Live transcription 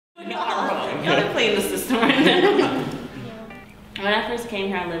Y'all playing the system right now. When I first came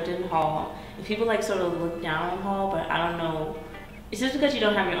here, I lived in Hall, and people like sort of look down on Hall, but I don't know. It's just because you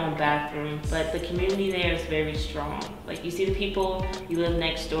don't have your own bathroom, but the community there is very strong. Like, you see the people you live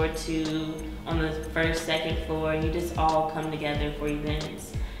next door to on the first, second floor, and you just all come together for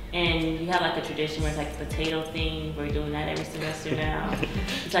events. And you have like a tradition where it's like a potato thing. We're doing that every semester now.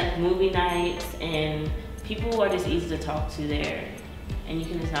 It's like movie nights, and people are just easy to talk to there. And you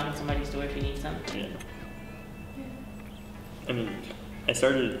can just knock on somebody's door if you need something. Yeah. I mean, I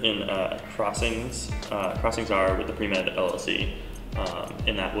started in Crossings. Crossings are with the Pre-Med LLC.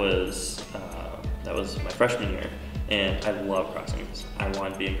 And that was my freshman year, and I love Crossings. I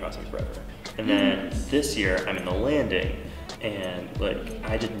wanted to be in Crossings forever. And then this year, I'm in the Landing, and like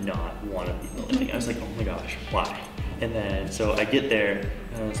I did not want to be in the Landing. I was like, oh my gosh, why? And then so I get there,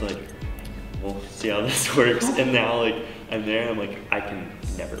 and I was like, we'll see how this works. And now like I'm there, and I'm like, I can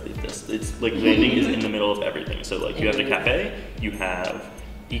never leave this. It's like Landing is in the middle of everything. So like you have the cafe, you have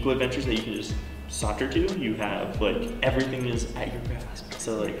eco adventures that you can just saunter to, you have like everything is at your grasp.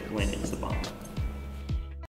 So like Landing is the bomb.